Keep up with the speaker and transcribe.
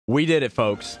We did it,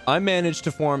 folks. I managed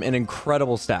to form an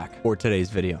incredible stack for today's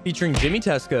video, featuring Jimmy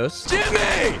Tescos.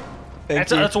 Jimmy!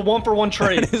 That's a 1-for-1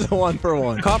 trade. It is a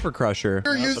 1-for-1. Copper Crusher.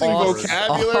 You're using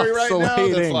vocabulary right now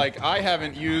that's like I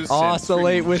haven't used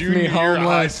Oscillate since with junior me, year of high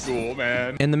homeless. school,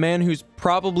 man. And the man who's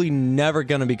probably never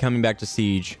gonna be coming back to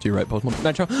Siege. To your right, post mode.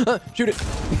 Nitro. Shoot it.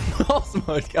 Pulse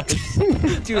mode, guys.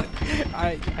 Dude,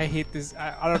 I hate this.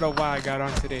 I don't know why I got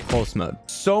on today. Pulse mode.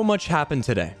 So much happened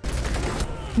today.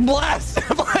 Blast!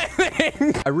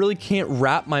 I really can't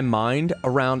wrap my mind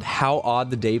around how odd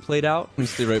the day played out. Let me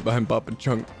stay right behind Papa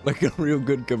Chunk like a real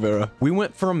good Kavera. We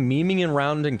went from memeing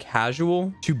around in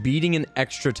casual to beating an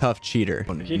extra tough cheater.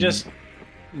 He just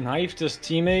knifed his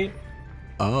teammate.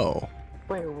 Oh.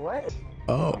 Wait, what?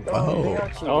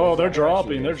 Oh, they're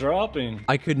dropping. They're dropping.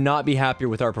 I could not be happier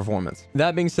with our performance.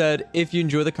 That being said, if you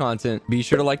enjoy the content, be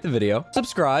sure to like the video,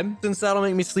 subscribe, since that'll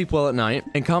make me sleep well at night,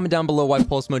 and comment down below why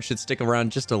Pulse Mode should stick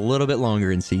around just a little bit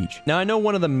longer in Siege. Now, I know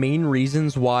one of the main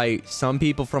reasons why some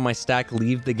people from my stack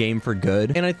leave the game for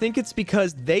good, and I think it's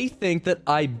because they think that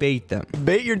I bait them.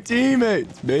 Bait your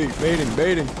teammates. Baiting.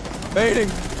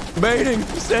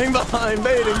 Staying behind.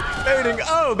 Baiting.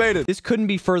 Oh, baited. This couldn't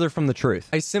be further from the truth.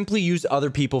 I simply use other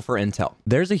people for intel.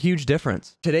 There's a huge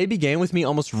difference. Today began with me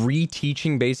almost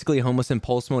reteaching basically Homeless and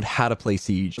Pulse Mode how to play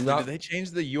Siege. Did they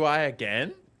change the UI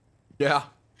again? Yeah.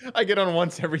 I get on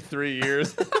once every 3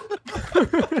 years.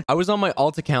 I was on my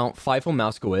alt account, Feifel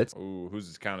Mouskowitz. Ooh,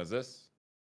 whose account is this?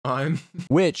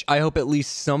 Which I hope at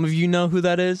least some of you know who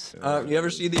that is. You ever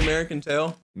see The American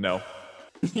Tale? No.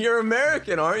 You're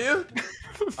American, aren't you?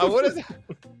 What is it?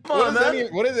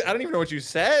 What is it? I don't even know what you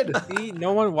said. See,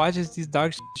 no one watches these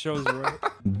dog shows, bro.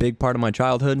 Big part of my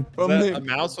childhood. Is that a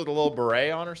mouse with a little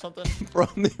beret on or something? From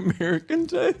The American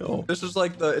Tale. This is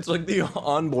like it's like the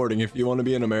onboarding. If you want to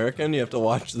be an American, you have to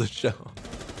watch the show.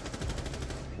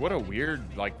 What a weird,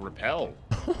 like, repel.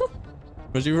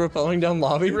 Was you rappelling down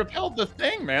lobby? You repelled the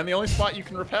thing, man. The only spot you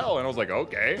can repel. And I was like,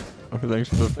 okay. Okay, thanks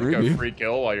for the Like a freebie. free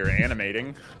kill while you're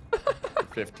animating. For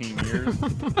 15 years.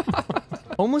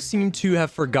 Almost seem to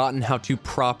have forgotten how to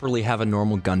properly have a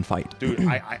normal gunfight. Dude,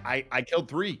 I killed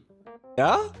 3.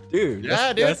 Yeah? Dude.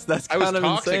 Yeah, dude. That's I was kind of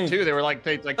toxic insane. too. They were like,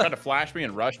 they tried to flash me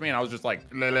and rush me, and I was just like,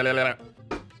 You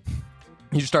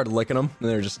just started licking them, and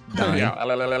they're just dying.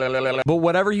 yeah. But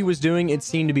whatever he was doing, it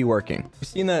seemed to be working. You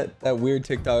seen that weird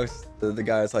TikTok? The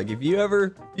guy's like, if you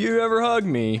ever hug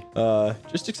me,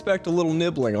 just expect a little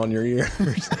nibbling on your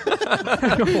ears.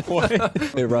 What?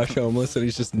 They rush Homeless and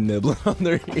he's just nibbling on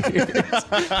their ears.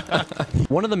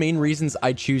 One of the main reasons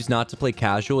I choose not to play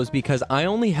casual is because I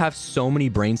only have so many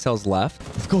brain cells left.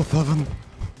 Let's go, 7.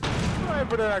 Alright,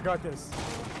 but I got this.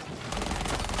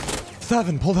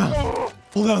 7, pull down.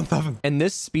 Pull down, 7. And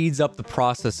this speeds up the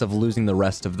process of losing the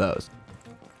rest of those.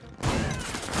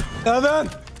 7.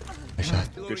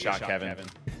 Good shot, Kevin.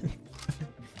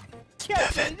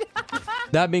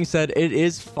 That being said, it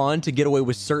is fun to get away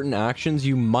with certain actions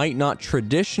you might not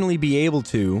traditionally be able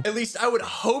to. At least I would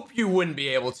hope you wouldn't be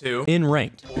able to. In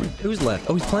ranked. Who's left?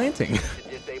 Oh, he's planting.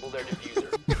 Disable their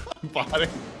diffuser. Botting.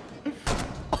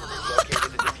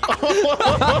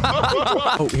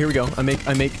 Oh, here we go. I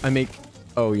make.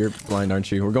 Oh, you're blind,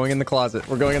 aren't you? We're going in the closet.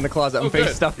 I'm face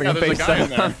good. stuffing. Yeah, I'm there's face a guy in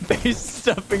stuffing. there. I'm face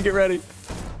stuffing. Get ready.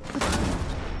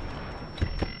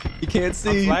 You can't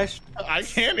see. Flash. I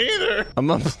can't either. I'm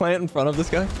gonna plant in front of this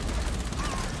guy.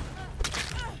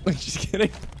 Just kidding.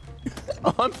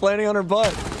 Oh, I'm planting on her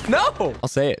butt. No! I'll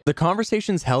say it. The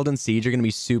conversations held in Siege are gonna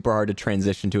be super hard to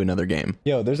transition to another game.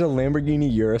 Yo, there's a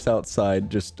Lamborghini Urus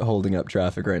outside just holding up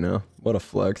traffic right now. What a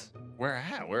flex. Where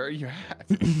at? Where are you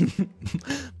at?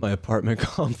 My apartment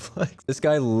complex. This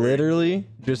guy literally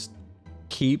just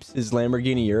keeps his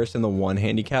Lamborghini Urus in the one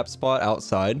handicap spot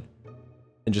outside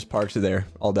and just parks it there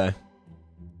all day.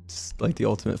 It's like the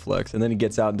ultimate flex. And then he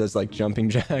gets out and does like jumping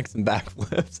jacks and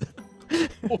backflips.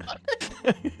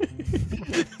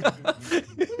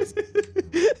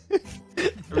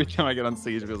 Every time I get on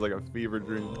Siege, it feels like a fever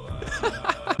dream.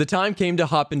 The time came to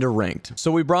hop into ranked.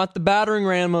 So we brought the battering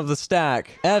ram of the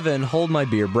stack. Evan, hold my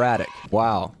beer, Braddock.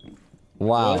 Wow.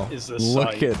 Wow. What is this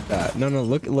Look sight? at that. No,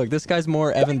 look. This guy's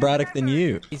more Evan Braddock than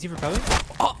you. Is he repelling?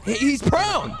 Oh, he's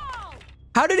prone.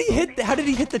 How did he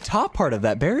hit the top part of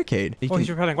that barricade? Oh, he's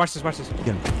repelling. Watch this. Get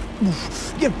him.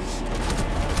 Get him.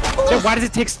 Dude, why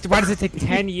does it take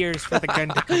 10 years for the gun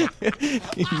to come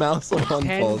up? Mouse one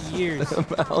 10 pulse. years.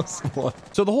 Mouse one.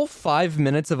 So the whole 5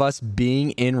 minutes of us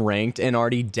being in ranked and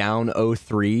already down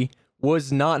 0-3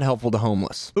 was not helpful to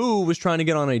Homeless, who was trying to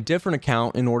get on a different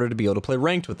account in order to be able to play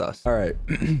ranked with us. All right.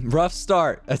 Rough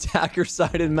start.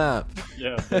 Attacker-sided map.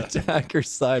 Yeah.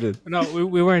 Attacker-sided. No,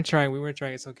 we weren't trying. We weren't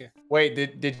trying. It's okay. Wait,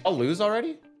 did y'all lose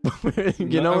already?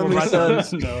 You know when we said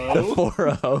No.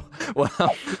 4-0?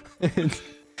 Well,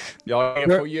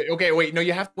 Okay, wait. No,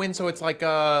 you have to win. So it's like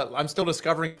I'm still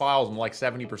discovering files. I'm like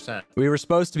 70%. we were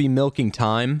supposed to be milking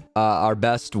time. Our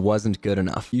best wasn't good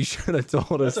enough. You should have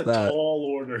told us That's a that. tall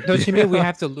order. Don't you mean we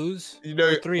have to lose? You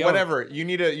know, 3-0. whatever. You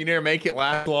need to make it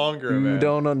last longer, You man.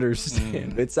 don't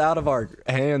understand. It's out of our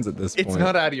hands at this point. It's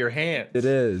not out of your hands. It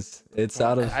is. It's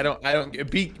out of. I don't.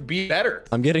 Be better.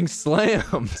 I'm getting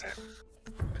slammed.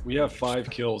 We have 5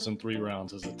 kills in 3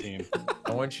 rounds as a team.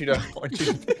 I want you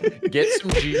to get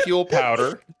some G Fuel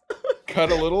powder,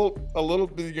 cut a little,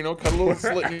 you know, cut a little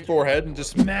slit in your forehead, and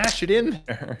just smash it in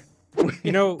there.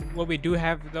 You know what we do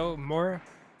have though? More.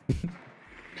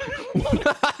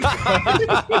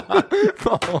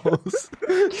 Balls.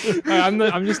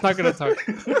 I'm just not gonna talk.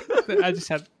 I just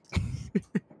had.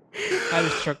 I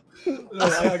just struck.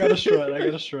 I got a strut. I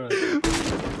got a strut.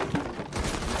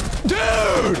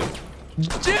 Dude!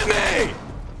 Jimmy!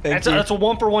 That's a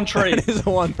 1-for-1 trade. It is a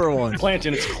 1-for-1.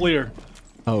 Planting, it's clear.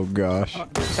 Oh gosh.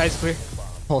 Side's clear.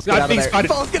 Pulse, get out of being there. spotted.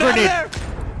 Pulse, get out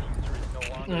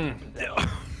of Grenade. there!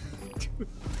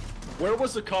 Where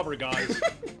was the cover, guys?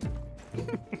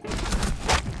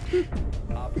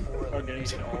 Our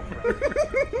game's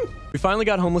over. We finally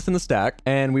got homeless in the stack,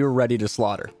 and we were ready to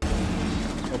slaughter.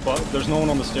 Oh, but there's no one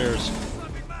on the stairs.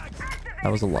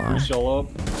 That was a lie. Show up.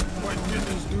 My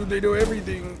goodness, dude, they do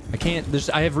everything. I can't.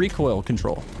 I have recoil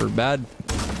control for bad.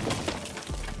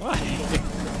 Why?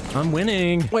 I'm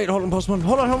winning. Wait, hold on, postman.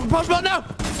 Hold on, postman. No.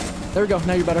 There we go.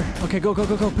 Now you're better. Okay, go.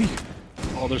 Peek.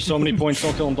 Oh, there's so many points.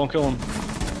 Don't kill him. Don't kill him.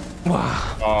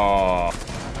 Wow. Oh.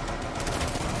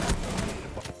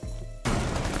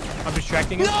 I'm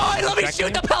distracting him. No, let me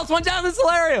shoot the pulse. One's down in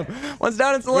solarium. One's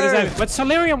down in What is solarium. that? What's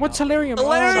solarium? What's solarium?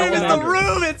 Solarium is the Salamander.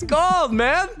 room. It's called,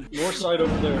 man. Your side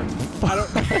over there.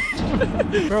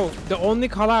 Bro, the only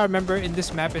call I remember in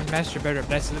this map is Master Bedroom.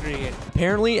 That's literally it.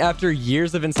 Apparently, after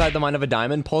years of Inside the Mind of a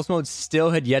Diamond, Pulse Mode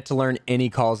still had yet to learn any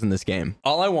calls in this game.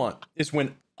 All I want is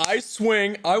when I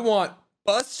swing, I want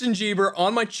Bust and Jeeber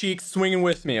on my cheeks swinging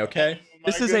with me, okay?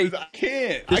 This is a I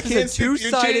can't. this is a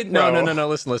two-sided. No.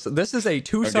 Listen. This is a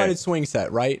two-sided Okay. swing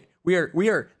set, right? We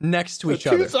are next to each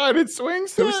other. Two-sided swing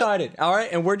set. Two-sided, all right,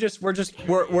 and we're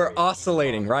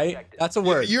oscillating, right? That's a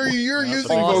word. You're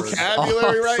using Os-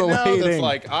 vocabulary right now that's oscillating.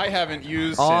 like I haven't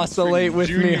used Oscillate since with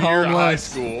me, junior year of high homeless.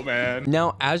 school, man.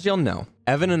 Now, as y'all know,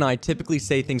 Evan and I typically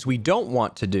say things we don't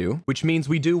want to do, which means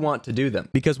we do want to do them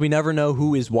because we never know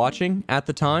who is watching at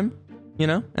the time. You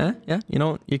know? Yeah. You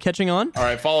know, you're catching on? All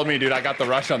right, follow me, dude. I got the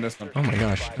rush on this one. Oh my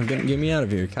gosh. Get me out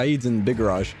of here. Kaid's in the big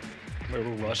garage. Wait,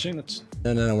 we're rushing? That's...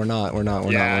 No, we're not.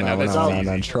 Yeah, no, this is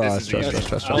easy. Trust.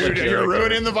 Dude, you're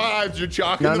ruining the vibes. You're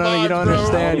chalking the vibes, No, you don't bro.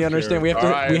 understand. You understand. We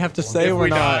have to say if we're we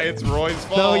not. Die, it's Roy's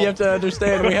fault. No, you have to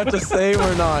understand. We have to say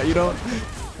we're not. You don't.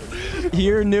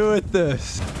 You're new at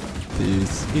this.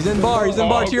 He's in bar. He's in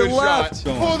bar to your good left.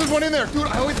 shot. Oh, there's one in there. Dude,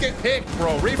 I always get picked,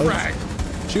 bro. Refrag.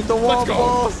 Shoot the wall, Let's go.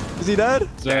 balls. Is he dead?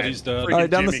 Dead, he's dead. All right,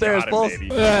 down the stairs, balls.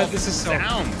 This is so.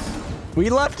 Sounds. We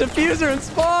left diffuser and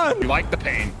spawn. You like the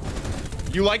pain.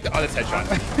 You like the... Oh, that's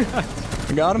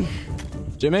headshot. I got him.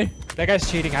 Jimmy? That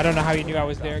guy's cheating. I don't know how he knew I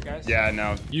was there, guys. Yeah,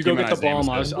 no. You go get the bomb.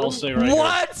 I'll stay right here.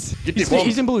 What? Get the bomb.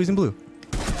 He's in blue. He's in blue.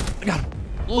 I got him.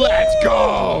 Let's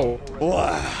go.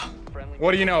 Wow.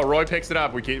 What do you know? Roy picks it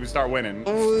up. We start winning.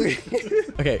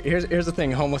 Okay, here's the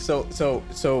thing, homeless. So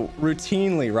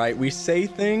routinely, right? We say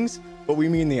things, but we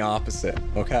mean the opposite.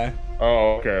 Okay.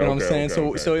 Oh, okay. You know what I'm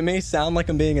saying? So it may sound like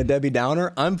I'm being a Debbie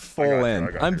Downer. I'm full in.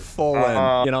 I'm full in. You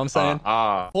know what I'm saying?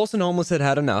 Pulse and Homeless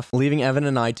had nough, leaving Evan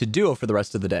and I to duo for the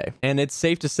rest of the day. And it's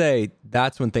safe to say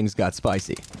that's when things got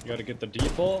spicy. You gotta get the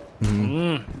default.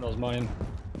 That was mine.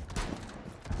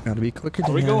 Gotta be quicker.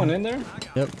 Are we going in there?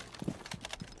 Yep.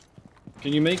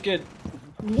 Can you make it?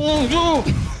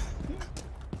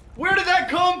 Where did that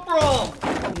come from?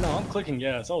 No, I'm clicking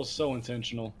yes. That was so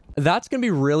intentional. That's gonna be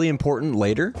really important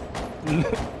later.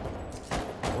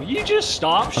 Will you just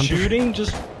stop shooting?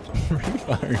 Just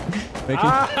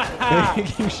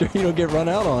making sure you don't get run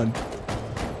out on.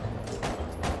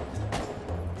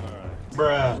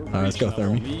 Bruh. All right, let's go,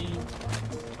 Thermi.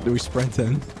 Do we sprint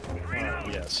in?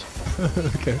 Yes.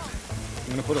 Okay. I'm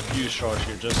gonna put a fuse charge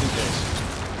here just in case.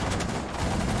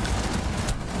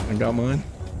 I got mine.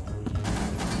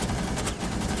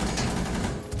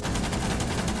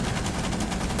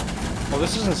 Oh,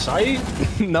 this isn't sight?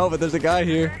 No, but there's a guy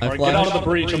here. Alright, get out of the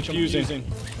breach. I'm fusing.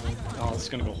 Oh, this is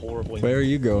gonna go horribly. Where are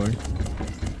you going?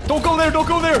 Don't go there! Don't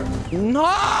go there! No,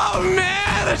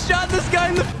 man! I shot this guy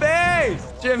in the face!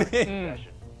 Jimmy!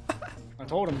 I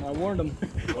told him. I warned him.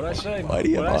 What'd I say? Why do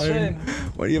you have iron?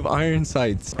 Why do you have iron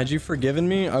sights? Had you forgiven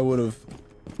me, I would have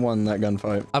won that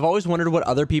gunfight. I've always wondered what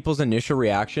other people's initial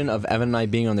reaction of Evan and I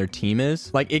being on their team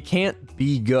is. Like, it can't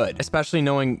be good, especially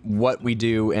knowing what we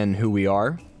do and who we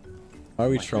are. Are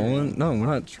we trolling? No, we're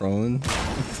not trolling.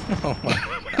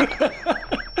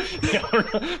 Yeah,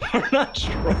 we're not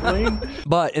trolling.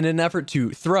 But in an effort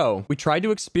to throw, we tried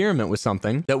to experiment with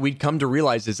something that we'd come to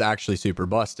realize is actually super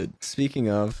busted. Speaking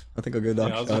of, I think I'll go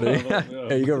Doc Shotty.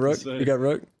 Hey, you go Rook? You got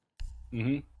Rook?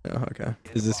 Mm-hmm. Oh, okay.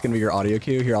 Is this gonna be your audio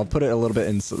cue? Here, I'll put it a little bit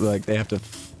in, so, like, they have to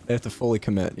fully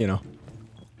commit, you know.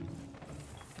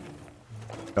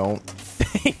 Don't.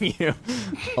 Thank you.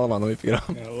 Hold on, let me pick it up.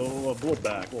 Yeah, we'll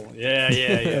back.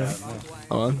 Yeah.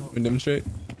 Hold on, we demonstrate.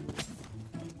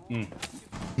 Hmm.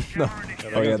 No.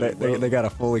 Oh yeah, they gotta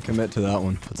fully commit to that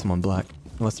one. Put some on black.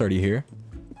 Unless they're already here.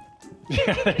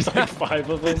 Yeah, there's like 5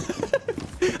 of them.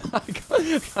 I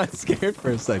got scared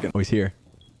for a second. Oh, he's here.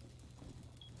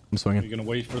 I'm Are swinging. you gonna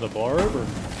wait for the barb or?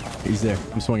 He's there.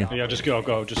 I'm swinging. Yeah, just go.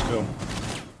 Just go.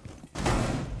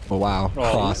 Oh wow,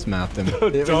 Oh. cross mapped him.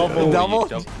 Double. Double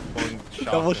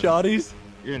Double shotties.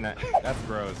 You're not. That's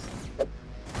gross.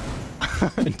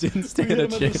 Didn't stand a Hit him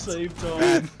at the chance. same time.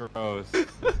 That's gross.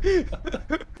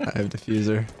 I have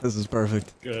diffuser. This is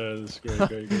perfect. Good. This is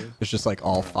great. There's just like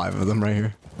all 5 of them right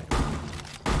here.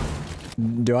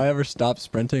 Do I ever stop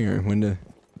sprinting, or when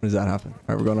does that happen? All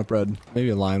right, we're going up red. Maybe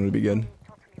a line would be good.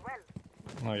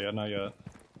 Not yet.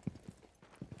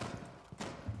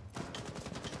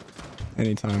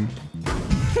 Anytime.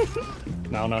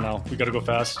 No. We gotta go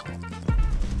fast.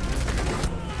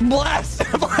 Blast!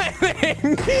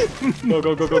 Planning!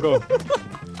 Go.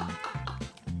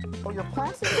 Oh, you're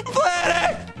planting?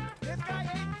 Planning!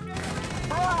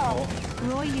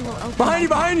 Roy, you will open.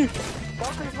 Behind you!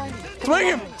 Swing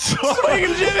him! Swing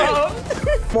him, Jimmy!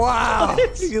 Wow!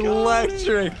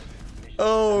 Electric!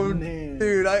 Oh,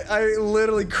 dude, I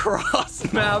literally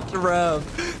cross-mapped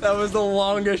Rev. That was the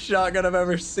longest shotgun I've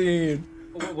ever seen.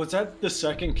 Was that the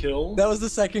second kill? That was the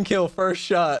second kill, first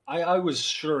shot. I was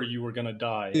sure you were gonna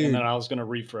die, Dude. and then I was gonna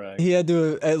refrag. He had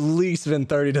to have at least been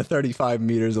 30 to 35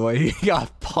 meters away. He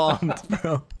got pumped,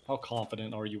 bro. How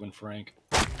confident are you in Frank?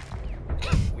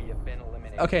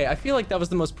 Okay, I feel like that was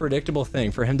the most predictable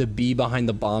thing for him to be behind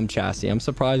the bomb chassis. I'm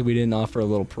surprised we didn't offer a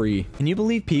little pre. Can you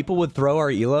believe people would throw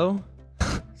our elo?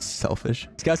 Selfish.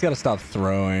 These guys gotta stop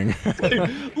throwing.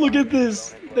 Look at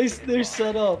this. They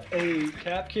set up a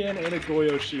cap can and a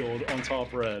Goyo shield on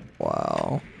top red.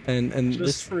 Wow. And Just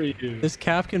this for you. this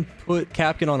cap can put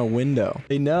Capcan on a window.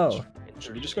 They know.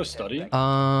 Should we just go study?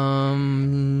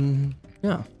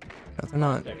 Yeah. They're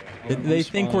not. They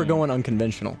think we're going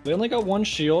unconventional. They only got 1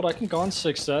 shield. I can go on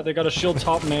 6 set. They got a shield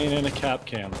top main and a cap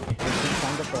can.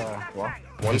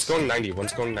 One's going 90.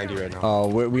 One's going 90 right now. Oh,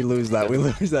 we lose that. We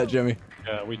lose that, Jimmy.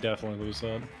 Yeah, we definitely lose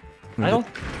that. I don't.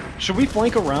 Should we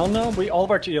flank around now? All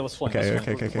of our yeah, let's flank.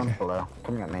 Okay. Below.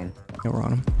 Coming at main. Yeah, we're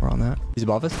on him. We're on that. He's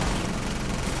above us.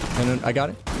 And then I got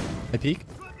it. I peek.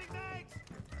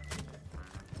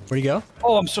 Where'd he go?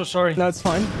 Oh, I'm so sorry. No, it's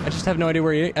fine. I just have no idea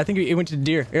where he. I think he went to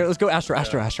deer. Here, let's go Astro.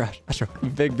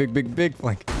 Big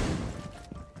flank.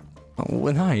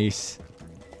 Oh, nice.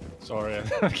 Sorry,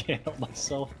 I can't help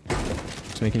myself.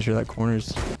 Just making sure that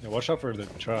corner's. Yeah, watch out for the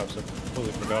traps. I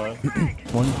totally forgot.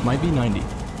 One might be 90.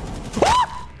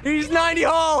 He's 90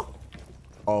 Hall!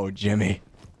 Oh, Jimmy.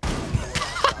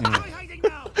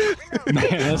 Man,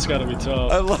 that's gotta be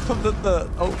tough. I love that the...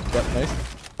 Oh, yep, nice.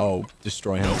 Oh,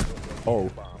 destroy him. Oh,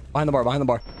 behind the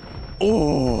bar.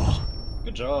 Oh.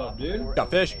 Good job, dude.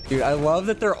 Got fish. Dude, I love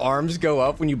that their arms go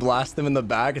up when you blast them in the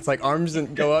back. It's like arms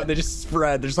didn't go up, they just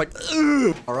spread. They're just like,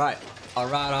 ugh. All right.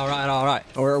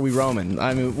 Or are we roaming?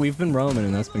 I mean, we've been roaming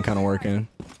and that's been kind of working.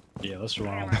 Yeah, that's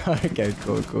wrong. Okay,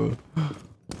 cool.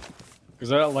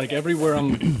 Because like everywhere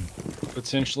I'm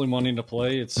potentially wanting to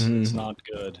play, it's not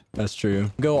good. That's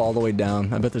true. Go all the way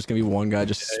down. I bet there's gonna be one guy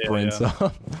just sprints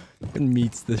up and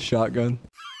meets the shotgun.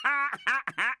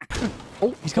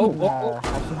 Oh, he's coming. I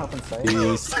can help inside.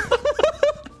 Peace.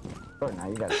 Oh, now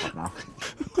you guys help now.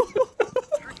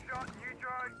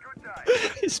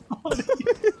 He's funny.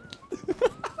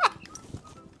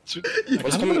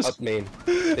 One's coming up main.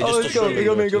 They Oh, let's go.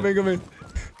 Go main.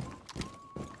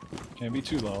 Can't be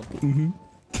too loud.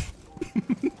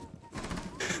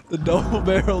 The double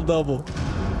barrel double.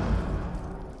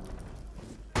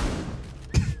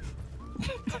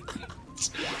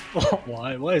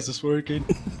 Why? Why is this working?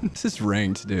 This is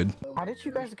ranked, dude. How did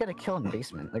you guys get a kill in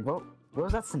basement? Like, what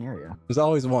was that scenario? There's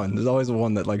always one. There's always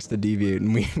one that likes to deviate,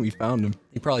 and we found him.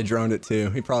 He probably droned it too.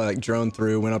 He probably like droned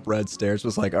through, went up red stairs,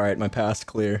 was like, all right, my path's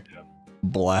clear.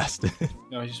 blasted.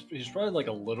 No, he's probably like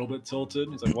a little bit tilted.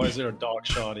 He's like, why is there a dog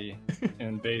shoddy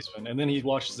in basement? And then he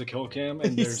watches the kill cam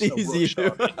and He there's a sees rook you.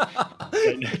 shoddy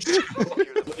right next to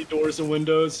him. Many doors and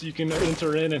windows you can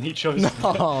enter in, and he chose,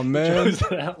 Oh man, chose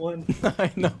that one.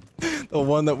 I know. The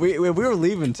one that we were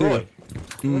leaving too. Roy,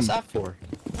 What's that for?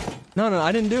 No,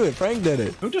 I didn't do it. Frank did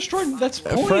it. Who destroyed? That's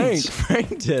Frank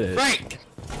points. did it. Frank!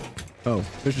 Oh,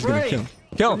 Fisher's gonna kill him.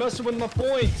 You're Kill him. messing with my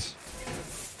points.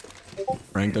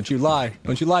 Frank, don't you lie.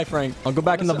 Don't you lie, Frank. I'll go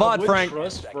back in the I VOD, would Frank.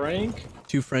 Trust Frank.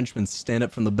 Two Frenchmen stand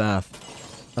up from the bath.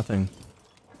 Nothing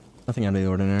out of the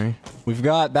ordinary. We've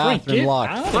got Frank, bathroom get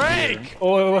locked. out of here.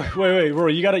 Oh, wait, Roy,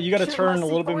 you gotta turn a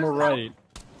little bit more right.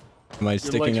 Am I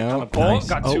sticking legs are out? kinda- Oh, Nice.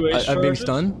 got two ace I'm being charges.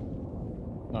 stunned.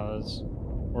 No,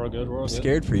 we're all good. We're all I'm good.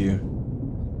 scared for you.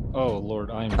 Oh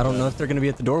Lord, I don't know if they're gonna be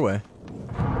at the doorway.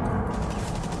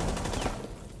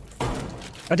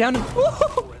 I downed him.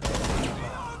 Woo!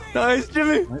 Nice,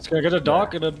 Jimmy. Let's go get a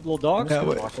dock and a little dog. Yeah,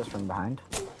 wait. Watch this from behind.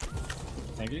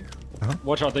 Thank you. Uh-huh.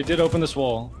 Watch out, they did open this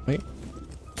wall. Wait.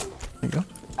 There you go.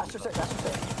 That's just it. That's just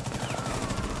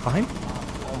it. Behind.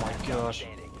 Oh my gosh.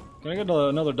 Can I get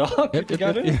another dock? Yep, You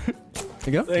got it? There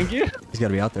you go. Thank you. He's got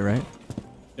to be out there, right?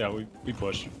 Yeah, we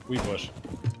push. We push.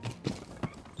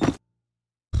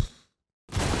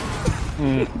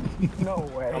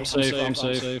 No way. I'm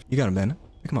safe. You got him, Ben.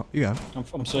 Come on, you got him.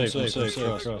 I'm safe.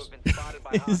 Trust.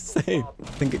 He's safe.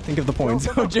 Think of the points.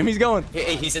 Oh, Jimmy's going.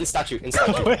 Hey, he's in statue. In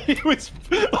statue. Wait, he was.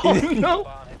 Oh no!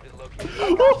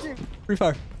 Free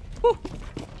fire. Woo.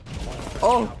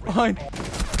 Oh, behind.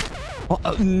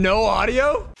 No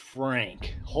audio?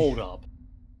 Frank, hold up.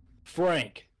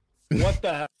 Frank, what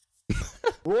the heck?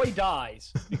 Roy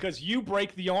dies because you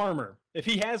break the armor. If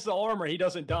he has the armor, he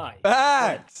doesn't die.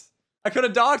 Facts. I could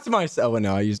have docked myself. Oh,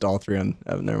 no, I used all three on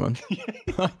Evan. Never mind.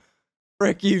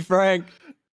 Frick you, Frank.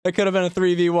 That could have been a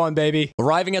 3v1, baby.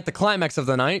 Arriving at the climax of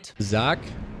the night, Zach.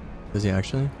 Is he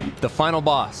actually? The final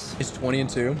boss is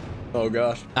 20-2. Oh,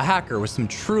 gosh. A hacker with some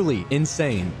truly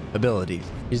insane abilities.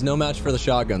 He's no match for the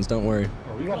shotguns. Don't worry.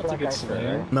 Are we about to get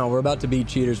slammed? No, we're about to beat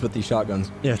cheaters with these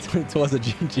shotguns. Yeah, it was a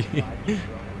GG.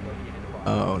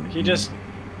 Oh, He just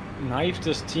knifed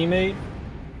his teammate.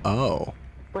 Oh.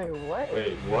 Wait, what?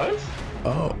 Wait, what?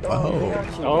 Oh. Oh.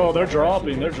 Oh, they're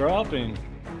dropping.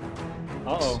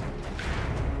 Uh-oh.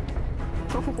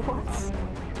 What?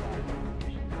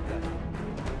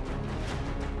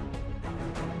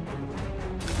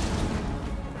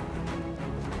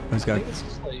 Who's I got? think this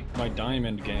is like my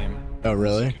diamond game. Oh,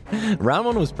 really? Round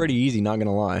one was pretty easy, not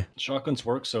gonna lie. Shotguns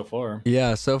work so far.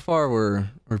 Yeah, so far we're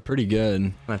pretty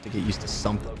good. I have to get used to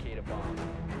something.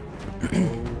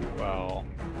 Wow.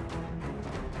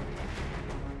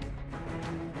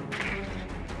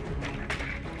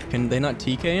 Can they not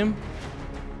TK him?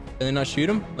 Can they not shoot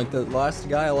him? Like the last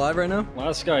guy alive right now?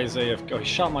 Last guy is AFK. Oh, he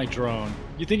shot my drone.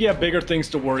 You think you have bigger things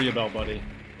to worry about, buddy?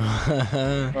 All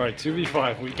right,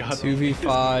 2v5. We got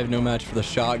 2v5, no match for the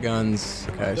shotguns.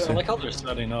 Okay, I so like how they're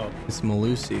setting up. it's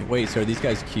Malusi. Wait, so are these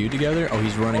guys queued together? Oh,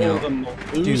 he's running Oh, out. the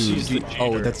Malusi's the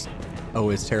Oh, cheater. that's. Oh,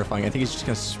 it's terrifying. I think he's just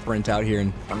gonna sprint out here,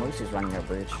 and Lucy's running our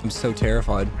bridge. I'm so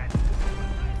terrified.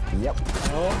 Yep.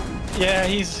 Oh, yeah,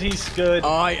 he's good. Oh,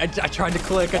 I tried to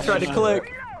click. I tried to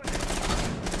click.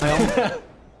 I almost,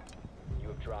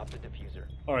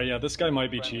 All right, yeah, this guy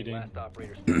might be cheating.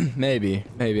 maybe.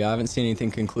 I haven't seen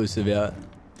anything conclusive yet.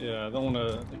 Yeah, I don't want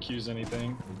to accuse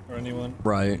anything or anyone.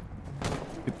 Right.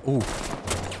 Ooh.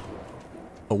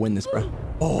 I'll win this, bro.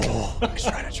 Oh, let's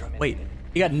try. Wait,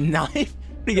 he got knifed?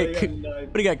 What do you get?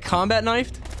 What do you got? Combat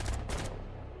knifed?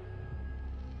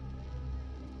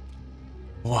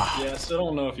 Wow. Yeah, so I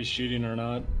don't know if he's cheating or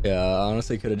not. Yeah,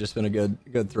 honestly, could have just been a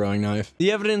good throwing knife.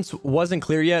 The evidence wasn't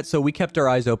clear yet, so we kept our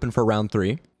eyes open for round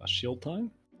 3. A shield time?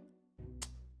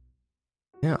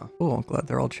 Yeah. Oh, I'm glad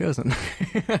they're all chosen.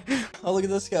 Oh, look at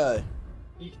this guy.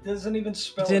 He doesn't even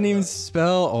spell. Didn't even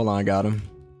spell. Hold on, I got him.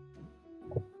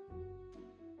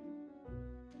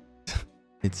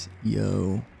 It's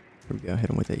yo. Here we go. Hit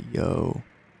him with a yo.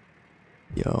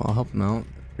 Yo, I'll help him out.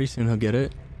 Pretty soon he'll get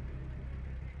it.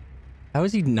 How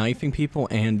is he knifing people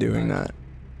and doing that?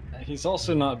 He's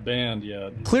also not banned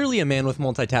yet. Clearly a man with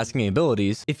multitasking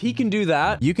abilities. If he can do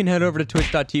that, you can head over to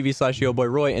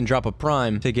twitch.tv/YoBoyRoy and drop a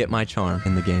prime to get my charm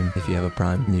in the game. If you have a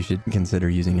prime, you should consider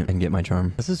using it and get my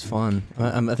charm. This is fun.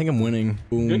 I think I'm winning.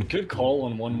 Boom. Good call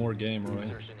on one more game,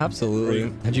 Roy.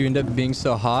 Absolutely. How'd you end up being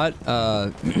so hot?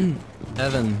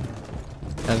 Evan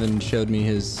showed me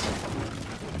his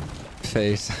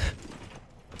face.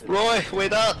 Roy,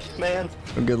 wait up, man.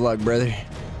 Well, good luck, brother.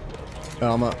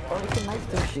 Oh, I'm up. Oh, we can knife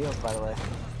through shields, by the way.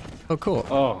 Oh, cool.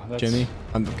 Oh, that's... Jimmy,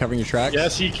 I'm covering your tracks.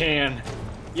 Yes, he can.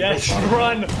 Yes,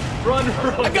 run, run,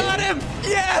 run. I got him!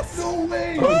 Yes! No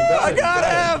way! I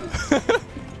got him!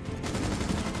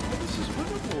 This is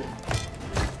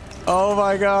winnable. Oh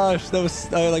my gosh, that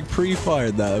was I like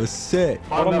pre-fired that. That was sick.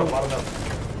 Bottom up.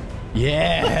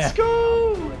 Yeah. Let's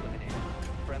go.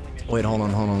 Wait, hold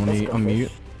on. Let me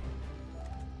unmute.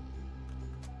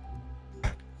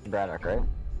 Braddock, right?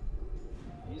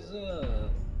 He's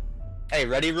Hey,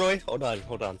 ready, Roy? Hold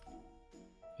on.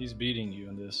 he's beating you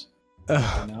in this.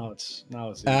 Ugh. Now it's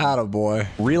Attaboy.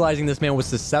 Realizing this man was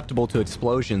susceptible to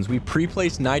explosions, we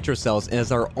pre-placed nitro cells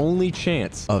as our only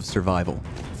chance of survival.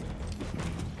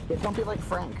 Yeah, don't be like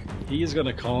Frank. He is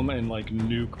gonna come and like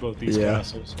nuke both these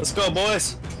castles. Let's go,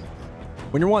 boys.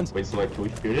 When you're ones. Wait, so like, can we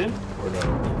shoot it or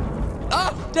no?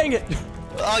 Ah, dang it!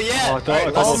 Oh yeah. Oh, I thought- I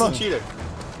Alright, thought let's almost- cheater.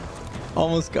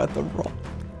 Almost got the wrong.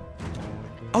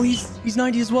 Oh, he's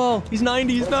 90 as well. He's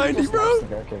 90. He's 90, bro.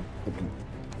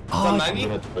 On Oh, 90?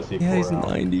 yeah, he's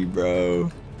 90,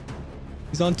 bro.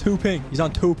 He's on 2 ping. He's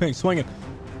on 2 ping. Swing him.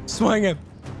 Swing him.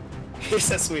 He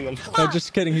said swing him. No,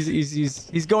 just kidding.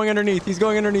 He's going underneath. He's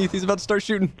going underneath. He's about to start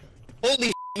shooting. Holy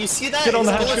sh**, you see that? Get on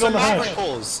the hatch, bullets get on are the hatch. maverick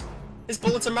holes. His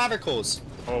bullets are maverick holes.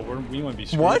 Oh, we might be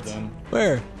screwed What? then.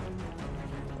 Where?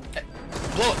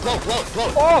 Blow it.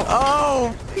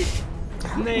 Oh!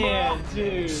 Man,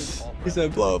 dude. He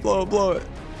said blow it.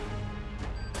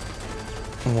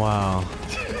 Wow.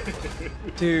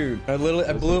 Dude, I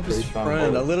blew up his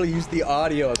friend. I literally used the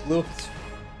audio. I blew up his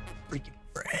freaking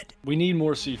friend. We need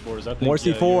more C4s. I think More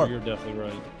yeah, C4. You're definitely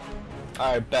right.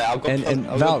 Alright, bet. I'll go. And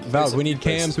I'll go Valk, place we it, need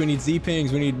place cams, it. we need Z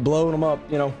pings, we need blowing them up.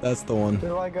 You know, that's the one.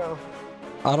 Where do I go?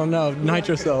 I don't know.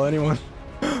 Nitro cell, anyone?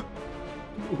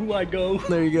 Ooh, I go.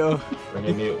 There you go. Bring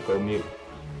in mute. Go mute.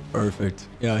 Perfect.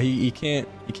 Yeah, he can't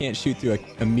shoot through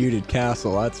a muted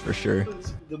castle. That's for sure.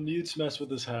 The mutes mess with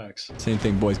his hacks. Same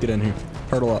thing, boys. Get in here.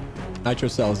 Hurdle up. Nitro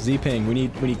cells. Z ping. We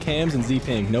need cams and Z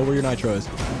ping. Know where your nitro is.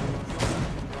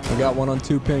 I got one on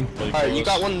 2 ping. Alright, you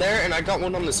got one there, and I got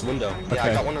one on this window. Yeah, Okay.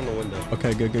 I got one on the window.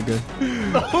 Okay, good.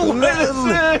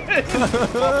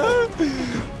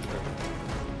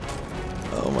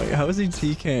 Oh my! How is he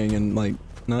TKing and like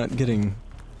not getting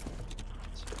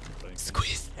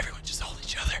squeezed? Everyone just hold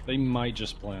each other. They might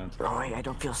just plant. Roy, I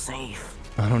don't feel safe.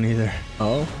 I don't either.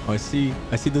 Oh, I see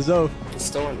the Zove. It's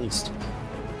still on east.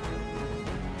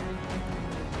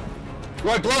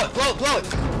 Roy, blow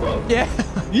it! Yeah.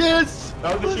 Yes!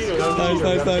 That was the cheater.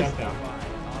 Nice.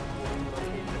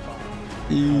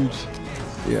 Huge.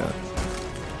 Yeah.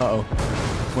 Uh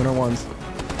oh. Winner ones.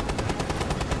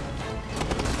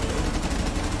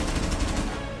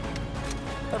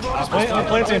 I'm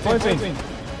planting.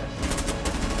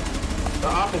 The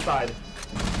opposite side.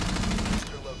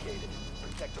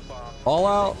 All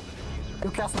out. Go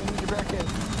castle, we need you back in.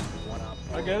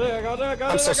 I got it.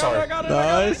 I'm so sorry.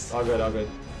 Nice. All good.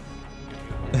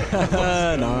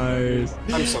 Nice.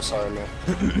 I'm so sorry, man.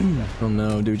 I don't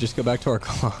know, dude. Just go back to our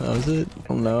closet. I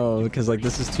don't know, because like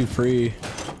this is too free.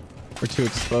 We're too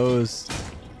exposed.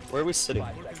 Where are we sitting?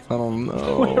 I don't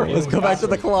know. Let's go back to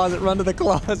the closet. Run to the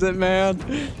closet, man.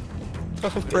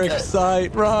 Brick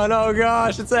sight. Run. Oh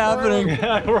gosh, it's happening.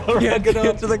 Yeah, get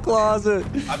up to the closet.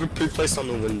 I have a pre-placed on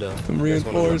the window. I'm You guys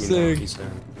wanna let me know if reinforcing. he's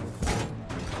there?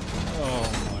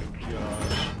 Oh my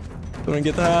gosh. Go and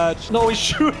get the hatch. No, he's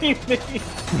shooting me.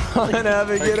 Run,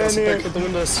 Abby, get in here. Pick the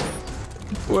windows. Hey,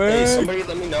 Where? somebody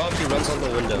let me know if he runs on the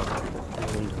window.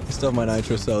 I still have my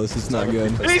nitro cell. This is not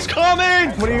good. He's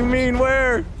coming! What do you mean?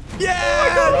 Where?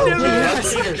 Yeah! Jimmy!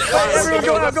 Hey,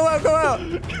 everyone, go out!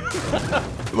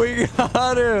 We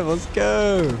got him. Let's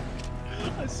go.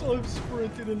 I saw him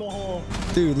sprinting in the hall.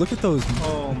 Dude, look at those.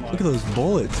 Oh my. Look at those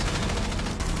bullets.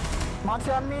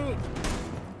 Monty on me.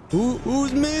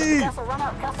 Who's me? Castle, run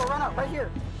out, right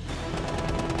here.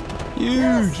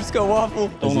 Huge. Let's go, Waffle.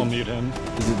 Don't unmute him.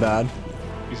 Is it bad?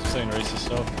 He's saying racist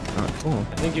stuff. Oh, cool.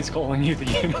 I think he's calling you the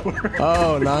N-word.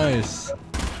 Oh, nice.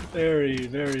 Very,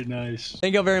 very nice.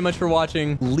 Thank y'all very much for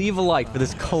watching. Leave a like for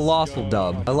this colossal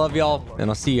dub. I love y'all, and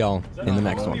I'll see y'all in the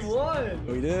next one. We won!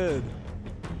 We did.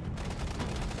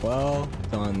 Well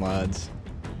done, lads.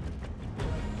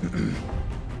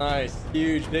 Nice.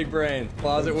 Huge. Big brain.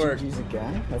 Closet work. GG's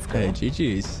again. Let's go. Hey,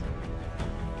 GG's.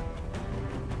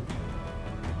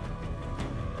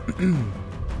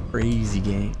 Crazy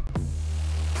game.